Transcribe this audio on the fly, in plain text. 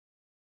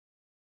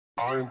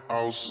I'm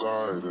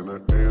outside in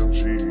an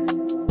AMG,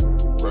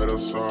 right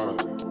outside,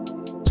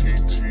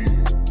 TT,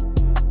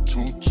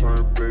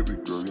 two-turn baby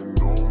girl, you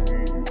know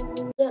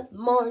me. Good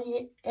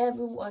morning,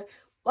 everyone.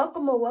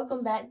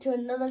 Welcome back to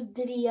another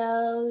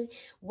video.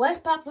 What's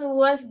poppin',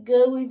 what's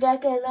good? We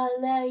back in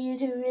another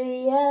YouTube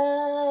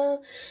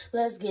video.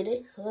 Let's get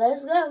it,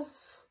 let's go.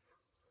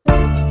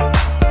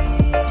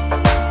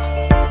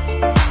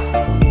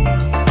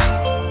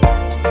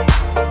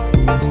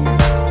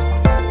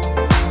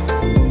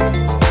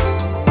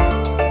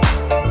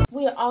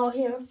 We are all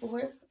here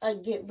for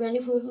get ready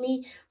with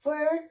me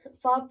for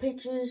fall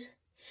pictures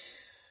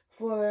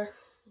for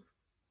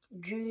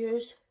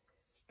juniors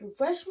through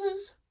freshmen.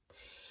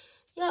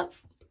 Yep,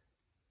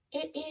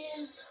 it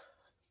is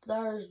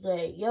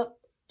Thursday. Yep,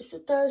 it's a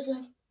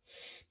Thursday.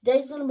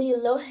 Day's gonna be a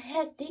little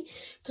hectic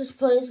because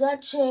plans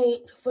got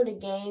changed for the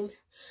game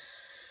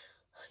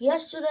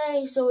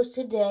yesterday, so it's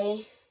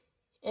today,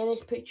 and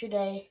it's picture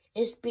day.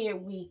 It's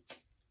beard week.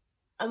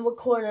 I'm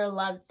recording a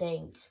lot of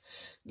things.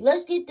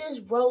 Let's get this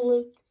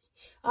rolling.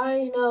 I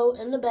already know,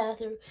 in the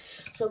bathroom,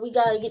 so we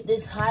gotta get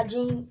this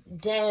hygiene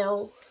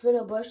down.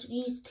 Finna brush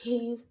these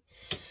teeth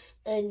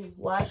and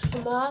wash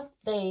my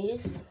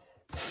face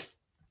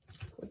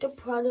with the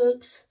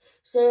products.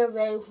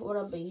 CeraVe, what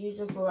I've been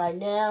using for right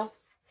now,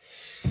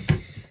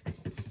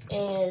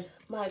 and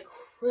my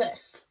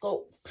Crest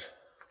Sculpt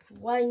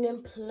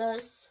Whitening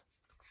Plus,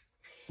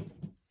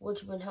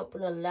 which has been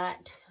helping a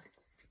lot.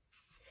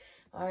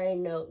 I already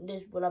know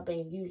this is what I've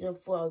been using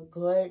for a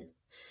good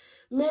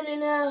minute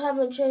now. I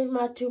haven't changed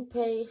my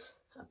toothpaste.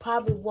 I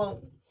probably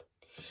won't.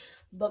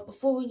 But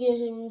before we get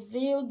into this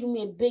video, give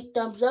me a big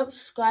thumbs up.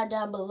 Subscribe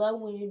down below.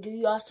 When you do,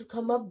 you also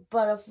come up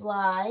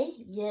butterfly.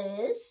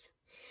 Yes.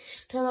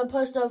 Turn my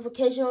post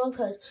notification on,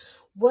 because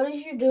what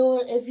is you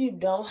doing if you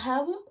don't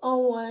have them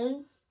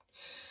on?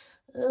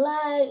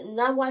 Like,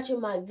 not watching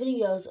my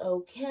videos,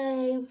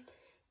 okay?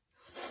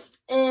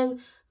 And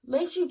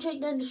make sure you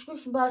check the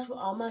description box for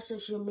all my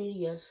social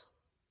medias.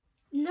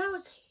 Now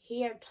it's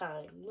hair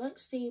time.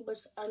 Let's see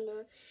what's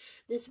under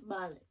this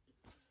bonnet.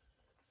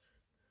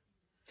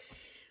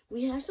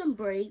 We have some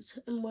braids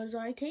and ones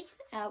already taken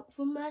out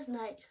from last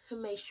night to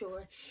make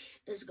sure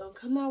it's gonna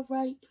come out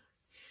right.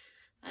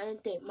 I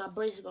didn't think my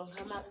braids are gonna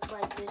come out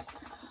right this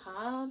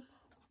time.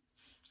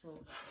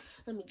 So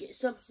let me get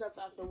some stuff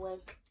out the way.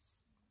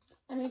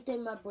 I didn't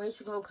think my braids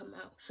were gonna come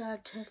out, so I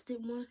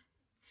tested one.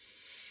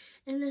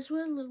 And that's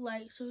what it looked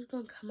like, so it's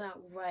gonna come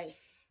out right.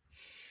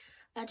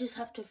 I just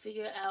have to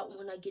figure out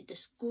when I get to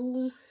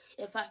school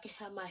if I can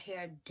have my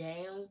hair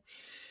down,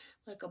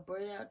 like a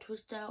braid out,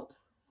 twist out,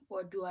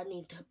 or do I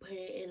need to put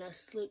it in a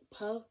slick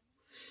puff?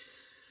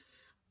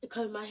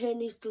 Because my hair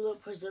needs to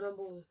look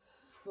presentable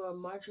for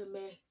March and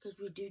May, because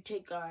we do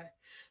take our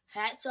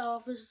hats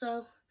off and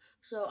stuff.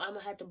 So I'm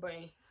gonna have to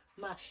bring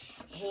my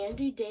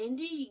handy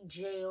dandy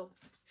gel,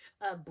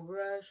 a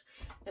brush,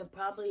 and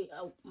probably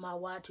my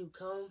Y2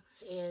 comb,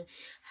 and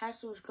have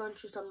some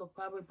scrunchies. I'm gonna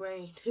probably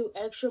bring 2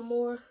 extra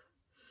more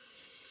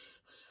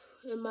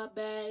in my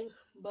bag,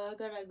 but I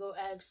gotta go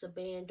ask the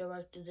band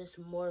director this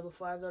morning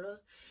before I go to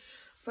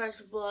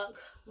first block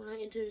when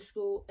I enter the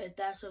school, if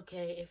that's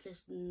okay. If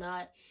it's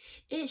not,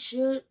 it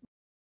should.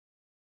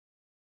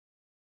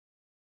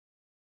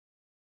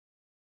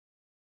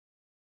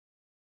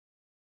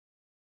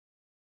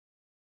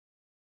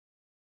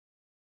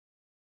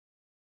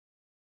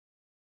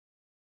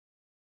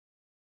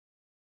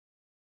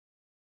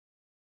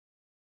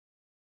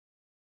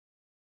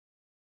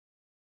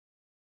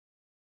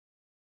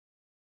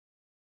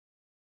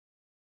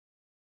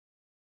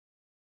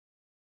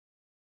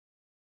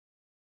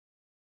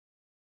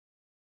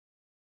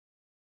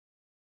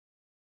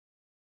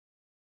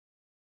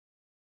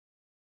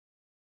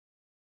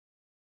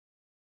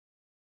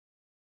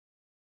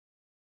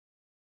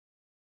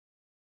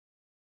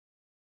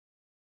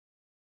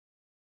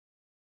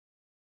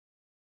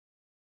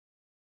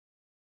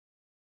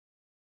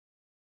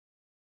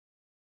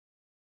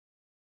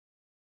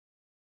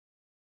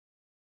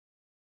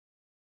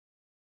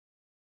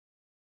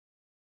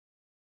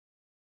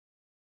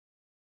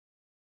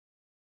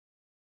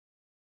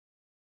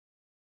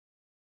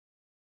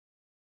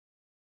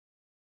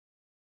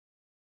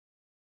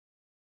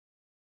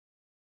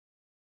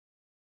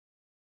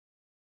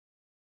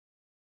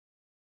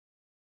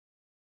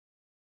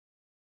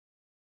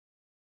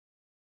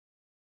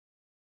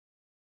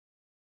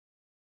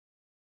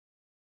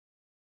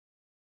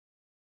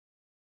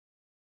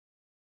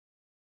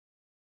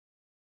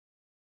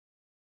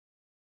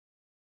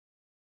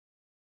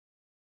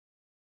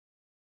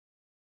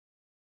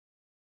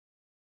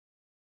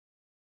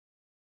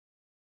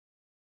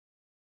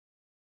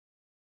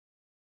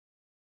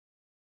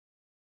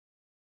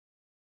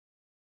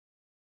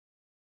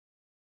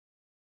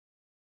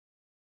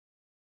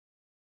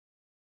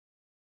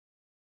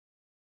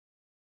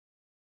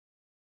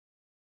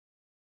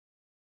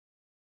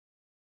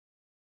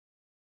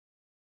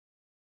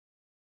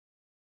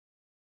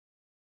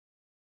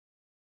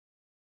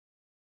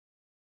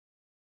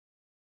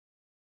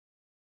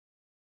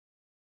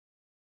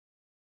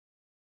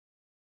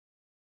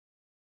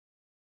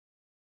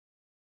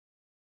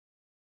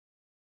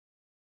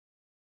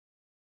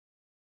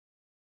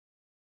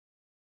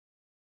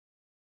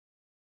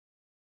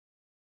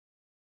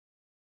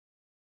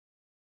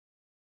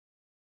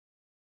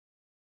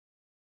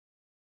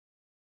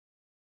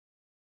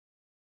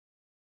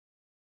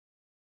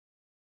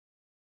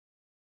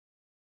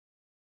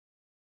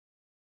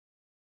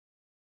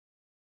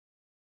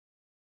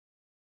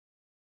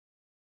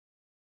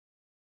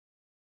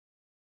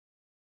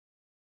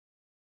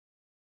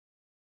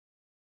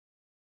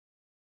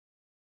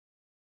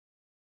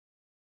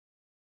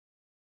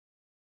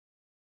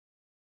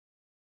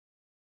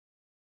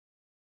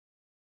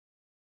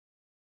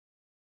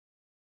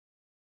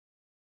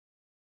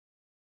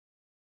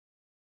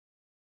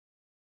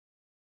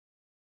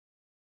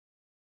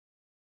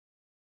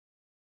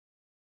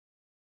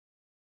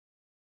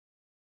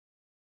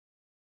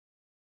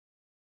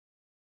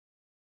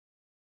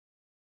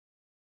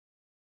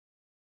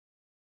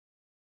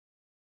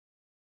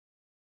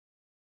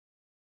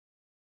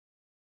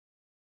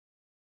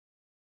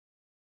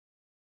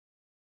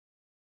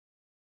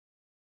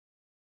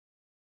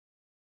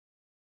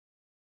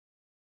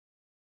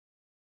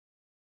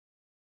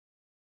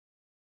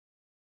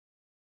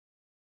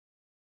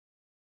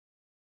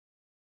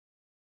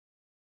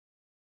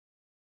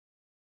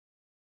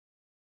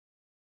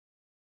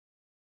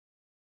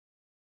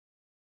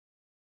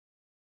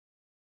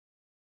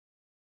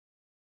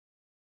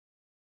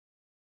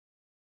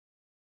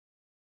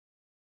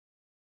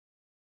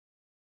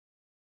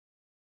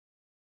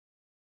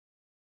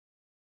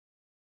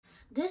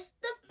 This is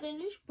the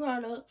finished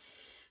product.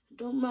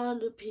 Don't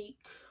mind the peak.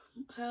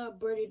 How I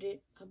braided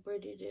it. I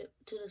braided it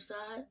to the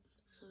side.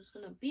 So it's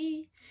gonna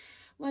be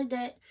like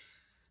that.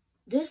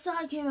 This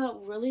side came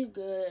out really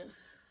good.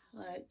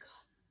 Like,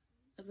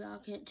 if y'all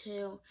can't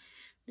tell,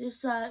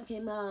 this side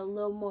came out a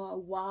little more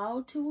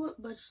wild to it,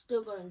 but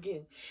still gonna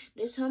do.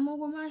 This time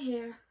over my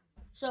hair.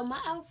 So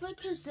my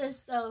outfit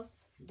consists of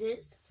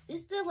this.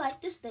 It's still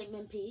like the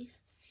statement piece.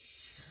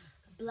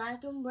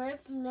 Black and red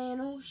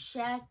flannel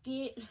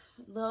jacket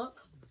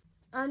look.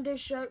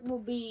 Undershirt will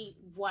be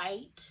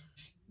white.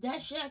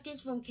 That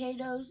jacket's from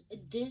Kato's.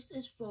 This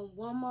is from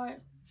Walmart.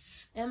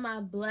 And my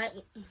black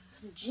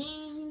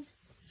jeans,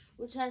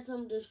 which has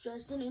some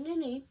distressing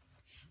underneath,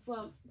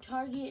 from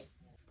Target.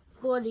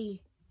 For the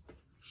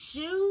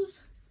shoes,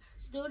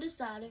 still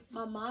decided.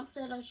 My mom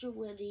said I should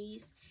wear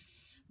these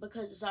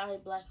because it's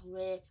already black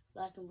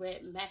and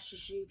red match the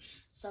shoe.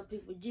 Some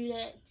people do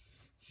that.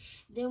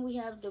 Then we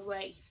have the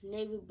right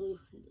navy blue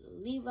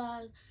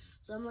Levi's.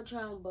 So I'm gonna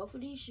try on both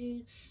of these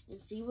shoes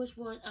and see which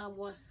one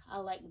I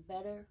like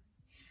better.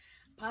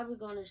 Probably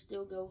gonna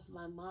still go with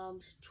my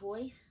mom's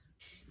choice.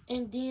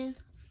 And then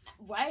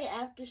right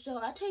after, so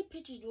I take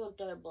pictures doing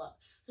third block.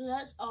 So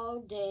that's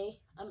all day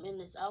I'm in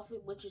this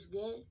outfit, which is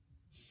good.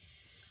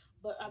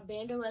 But our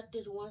band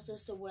directors wants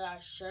us to wear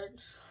our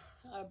shirts,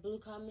 our blue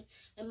comment,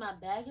 and my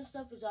bag and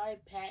stuff is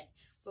already packed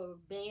for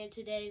band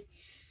today.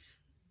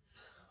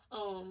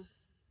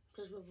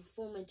 Because we're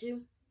performing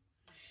too.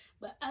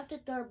 But after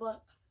third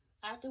block,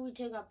 after we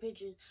take our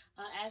pictures,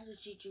 I actually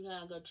teach you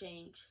how to go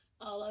change.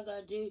 All I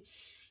gotta do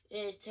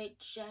is take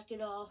the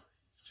jacket off,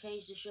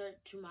 change the shirt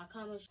to my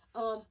comments.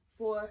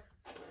 For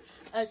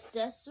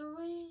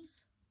accessories,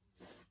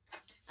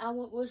 I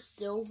went with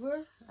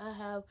silver. I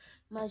have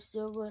my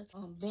silver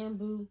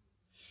bamboo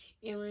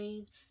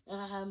earrings, and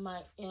I have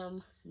my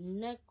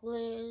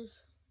necklace.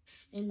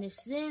 And the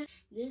scent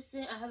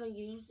I haven't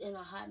used in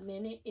a hot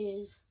minute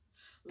is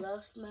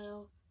Love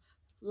Spell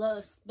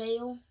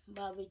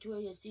by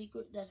Victoria's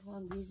Secret. That's what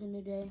I'm using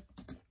today.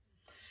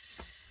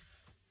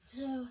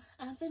 So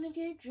I'm finna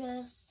get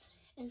dressed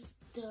and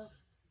stuff.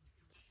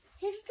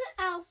 Here's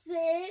the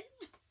outfit.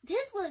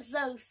 This looks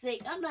so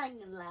sick. I'm not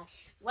gonna lie.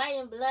 White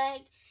and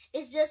black.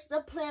 It's just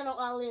the flannel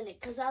all in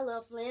it because I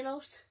love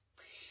flannels.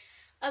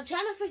 I'm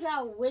trying to figure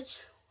out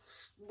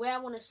where I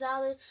want to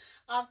style it.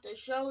 Off the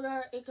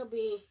shoulder, it could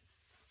be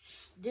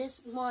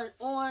this one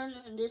on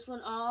and this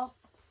one off.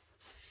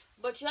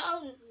 But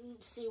y'all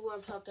see what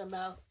I'm talking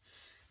about.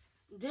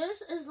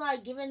 This is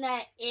like giving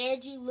that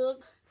edgy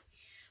look,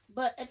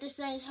 but at the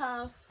same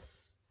time,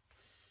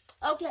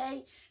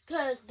 okay,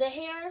 because the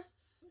hair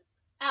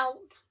out.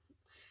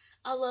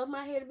 I love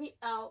my hair to be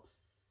out.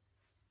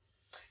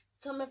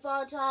 Coming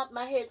fall time,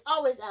 my hair is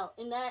always out,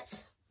 and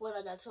that's what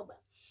I got to talk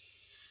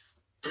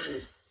about.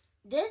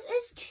 This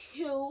is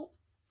cute.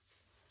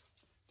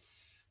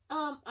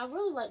 I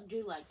really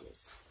do like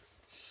this.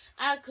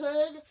 I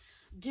could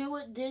do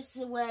it this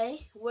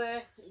way,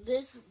 where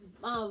this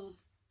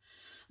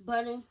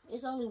button,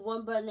 it's only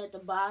one button at the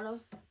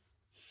bottom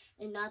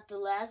and not the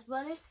last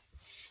button.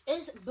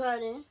 It's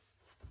button,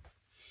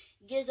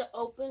 gives an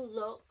open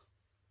look.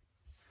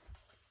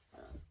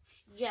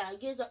 Yeah,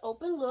 it gives an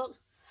open look,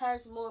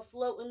 has more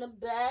float in the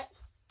back.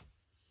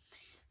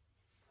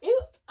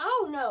 I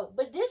don't know,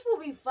 but this will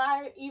be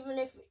fire even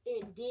if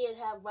it did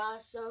have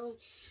rhinestone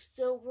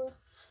silver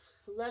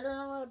lettering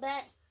on the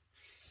back.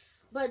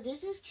 But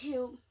this is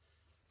cute.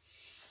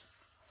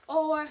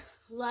 Or,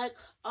 like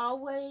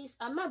always,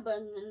 I'm not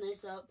buttoning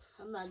this up.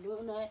 I'm not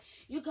doing that.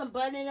 You can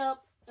button it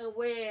up and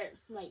wear it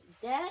like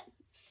that.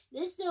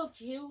 This is still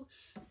cute.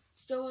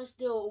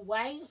 Still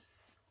white.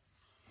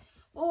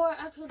 Or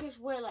I could just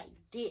wear it like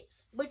this,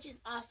 which is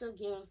also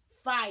giving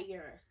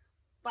fire.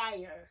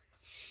 Fire.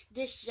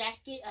 This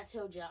jacket, I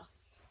told y'all.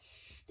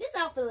 This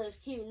outfit looks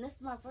cute. And this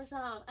is my first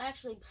time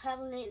actually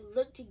having it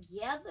look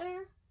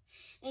together.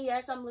 And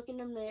yes, I'm looking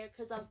in the mirror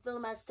because I'm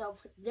feeling myself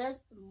just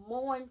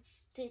more.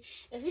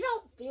 If you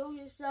don't feel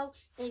yourself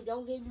and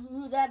don't give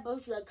you that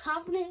boost of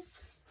confidence,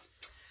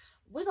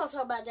 we're going to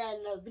talk about that in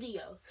another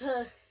video.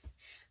 Because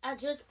I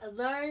just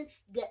learned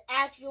the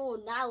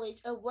actual knowledge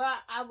of what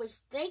I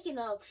was thinking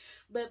of,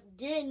 but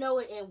didn't know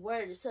it in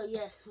words. So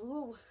yes, we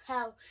will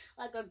have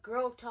like a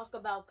girl talk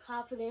about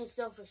confidence,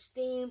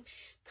 self-esteem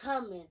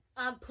coming.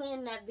 I'm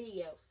playing that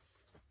video.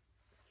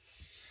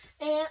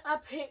 And I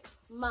picked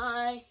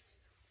my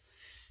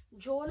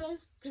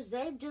Jordans because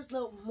they just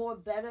look more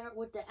better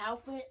with the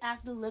outfit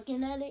after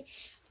looking at it.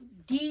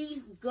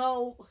 These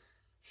go,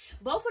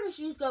 both of the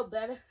shoes go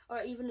better,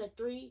 or even the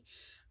three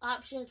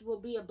options will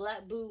be a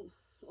black boot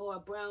or a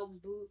brown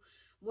boot,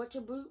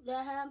 winter boot that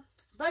I have.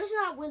 But it's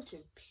not winter,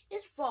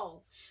 it's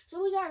fall.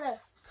 So we gotta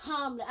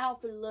calm the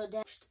outfit a little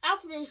down. The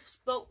outfit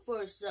spoke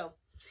for itself.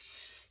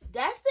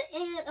 That's the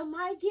end of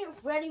my get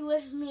ready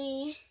with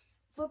me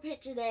for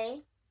picture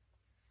day.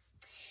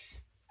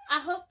 I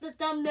hope the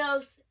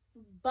thumbnails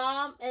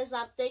bomb as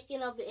I'm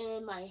thinking of it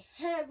in my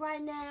head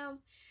right now.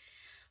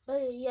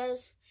 But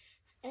yes,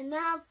 and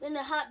now I'm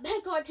finna hop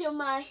back onto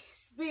my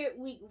Spirit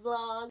Week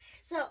vlog.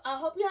 So I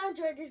hope y'all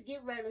enjoyed this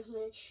get ready with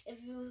me.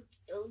 If you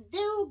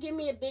do, give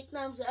me a big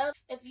thumbs up.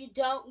 If you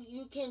don't,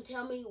 you can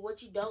tell me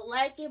what you don't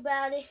like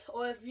about it,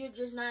 or if you're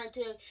just not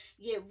into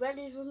get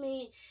ready with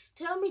me,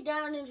 tell me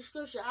down in the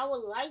description. I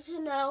would like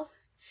to know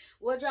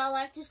what y'all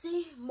like to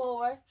see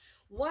more.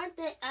 One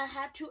thing I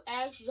have to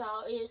ask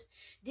y'all is,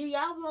 do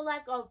y'all want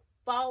like a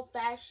fall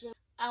fashion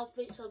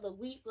outfits of the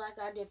week like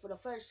I did for the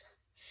first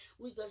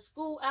week of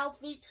school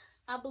outfits?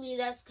 I believe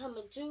that's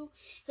coming too,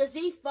 because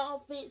these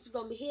fall fits are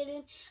going to be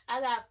hidden.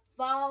 I got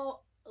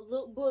fall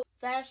lookbook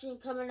fashion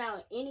coming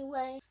out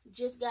anyway.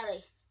 Just got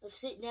to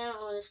sit down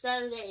on a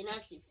Saturday and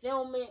actually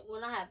film it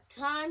when I have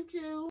time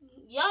to.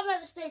 Y'all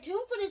better stay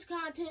tuned for this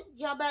content.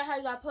 Y'all better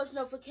have y'all post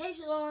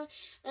notifications on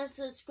and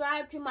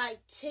subscribe to my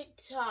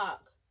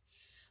TikTok.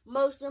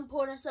 Most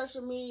important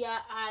social media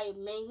I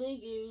mainly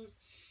use,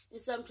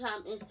 and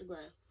sometimes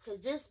Instagram.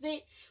 Because this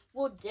fit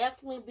will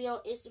definitely be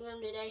on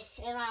Instagram today.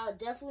 And I'll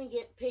definitely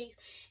get pics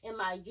in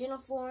my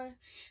uniform.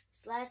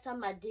 Last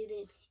time I did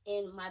it,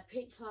 and my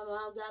pics my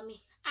mom got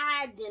me,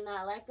 I did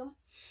not like them.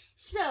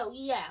 So,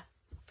 yeah.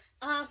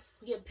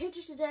 Get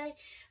pictures today.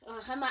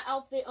 Have my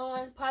outfit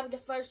on. Probably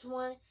the first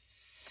one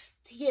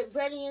to get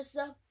ready and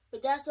stuff.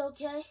 But that's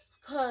okay.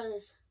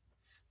 Because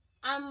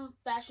I'm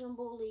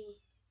fashionably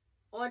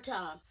on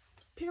time.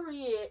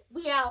 Period.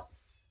 We out.